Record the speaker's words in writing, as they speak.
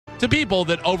to people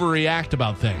that overreact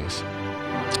about things.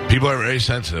 People are very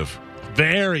sensitive.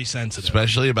 Very sensitive.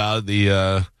 Especially about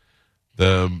the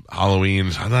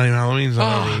Halloweens. Not even Halloweens.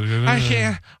 I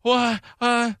can't. Well,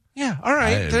 yeah, all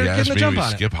right. They're getting the jump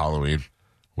on it. Skip Halloween.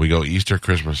 We go Easter,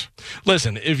 Christmas.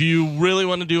 Listen, if you really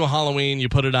want to do a Halloween, you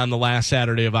put it on the last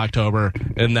Saturday of October,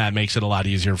 and that makes it a lot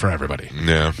easier for everybody.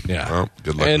 Yeah. Yeah. Well,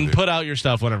 good luck and with put out your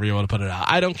stuff whenever you want to put it out.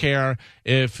 I don't care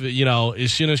if,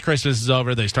 as soon as Christmas is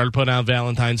over, they started putting out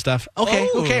Valentine's stuff. Okay,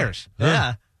 who cares?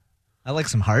 Yeah. I like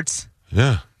some hearts.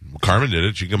 Yeah. Well, Carmen did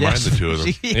it. She combined the two of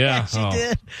them. She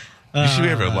did. You see we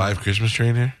have a live Christmas tree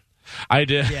in here? I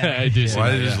did. Yeah. I do see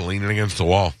Why that, is it just leaning against the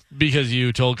wall? Because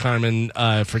you told Carmen,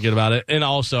 forget about it. And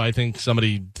also, I think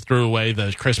somebody threw away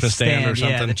the Christmas stand or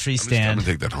something. Yeah, the tree I'm stand. going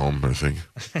to take that home, I think.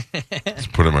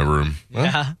 Just put it in my room.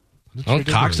 Yeah. Oh,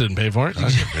 Cox didn't pay for it. I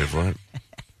didn't pay for it.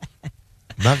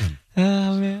 Nothing.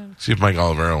 Oh, man. See if Mike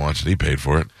Olivero wants it. He paid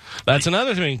for it. That's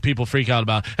another thing people freak out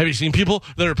about. Have you seen people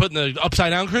that are putting the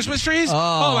upside-down Christmas trees?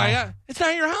 Oh, my God. It's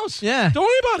not your house. Yeah. Don't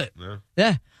worry about it.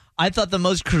 Yeah. I thought the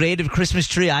most creative Christmas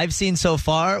tree I've seen so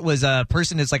far was a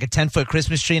person that's like a 10-foot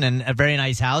Christmas tree in a very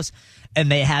nice house, and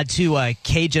they had to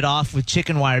cage it off with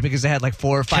chicken wire because they had like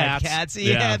 4 or 5 cats.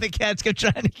 Yeah, the cats kept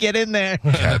trying to get in there.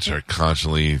 Cats are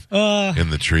constantly in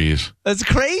the trees. That's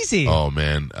crazy. Oh,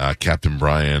 man. Captain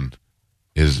Brian,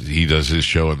 he does his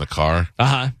show in the car.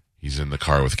 Uh-huh. He's in the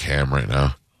car with Cam right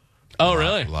now. Oh,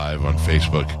 really? Live on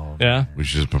Facebook. Yeah. We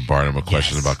should just bombard him with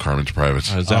questions about Carmen's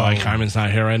privates. Is that why Carmen's not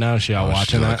here right now? Is she out watching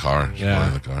she's in that? the car. She's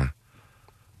in the car.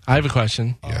 I have a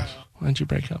question. Yes. Why'd you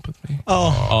break up with me?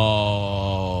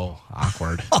 Oh.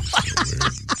 Awkward.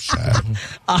 Weird, sad.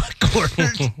 Awkward.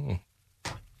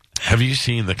 Have you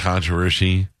seen the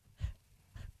controversy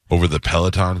over the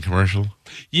Peloton commercial?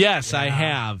 Yes, I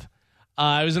have.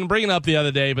 I was going to bring it up the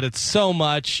other day, but it's so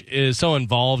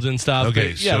involved and stuff.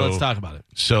 Okay, but, let's talk about it.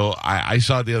 So I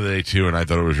saw it the other day, too, and I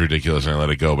thought it was ridiculous, and I let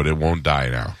it go, but it won't die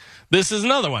now. This is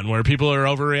another one where people are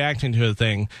overreacting to a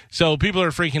thing. So people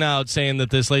are freaking out saying that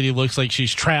this lady looks like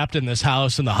she's trapped in this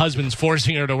house and the husband's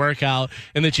forcing her to work out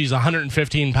and that she's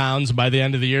 115 pounds. And by the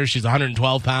end of the year, she's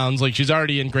 112 pounds. Like, she's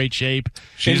already in great shape.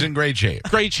 She's in great shape.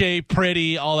 Great shape,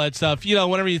 pretty, all that stuff.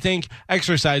 Whenever you think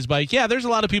exercise bike, yeah, there's a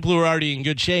lot of people who are already in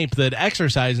good shape that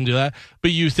exercise and do that.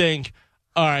 But you think,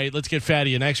 all right, let's get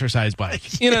Fatty an exercise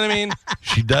bike. You know what I mean?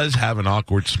 She does have an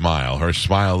awkward smile. Her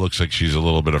smile looks like she's a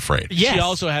little bit afraid. Yes. She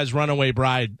also has runaway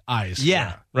bride eyes.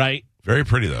 Yeah. Right? Very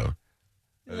pretty, though.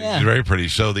 Yeah. She's very pretty.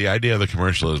 So the idea of the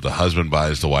commercial is the husband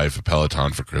buys the wife a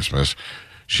Peloton for Christmas.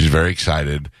 She's very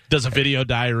excited. Does a video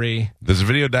diary. There's a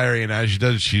video diary, and as she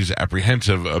does, she's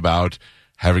apprehensive about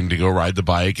having to go ride the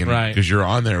bike, and because you're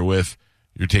on there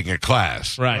you're taking a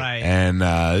class. Right. And,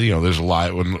 there's a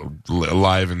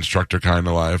live instructor kind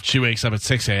of live. She wakes up at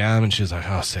 6 a.m. and she's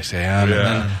like, 6 a.m.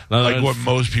 Yeah. And then, like what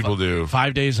most people do.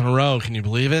 5 days in a row. Can you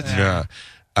believe it? Yeah.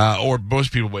 Or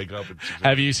most people wake up.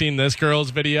 Have you seen this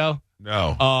girl's video?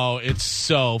 No. Oh, it's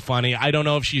so funny. I don't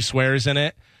know if she swears in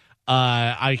it.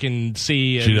 I can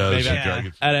see. She does.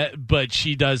 But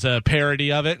she does a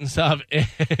parody of it and stuff.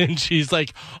 And she's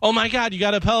like, oh, my God, you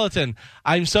got a Peloton.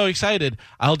 I'm so excited.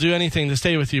 I'll do anything to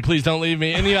stay with you. Please don't leave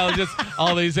me. And, just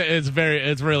all these. It's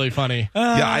really funny.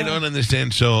 Yeah, I don't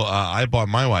understand. So I bought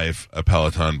my wife a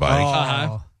Peloton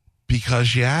bike because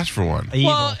she asked for one.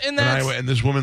 Well, and this woman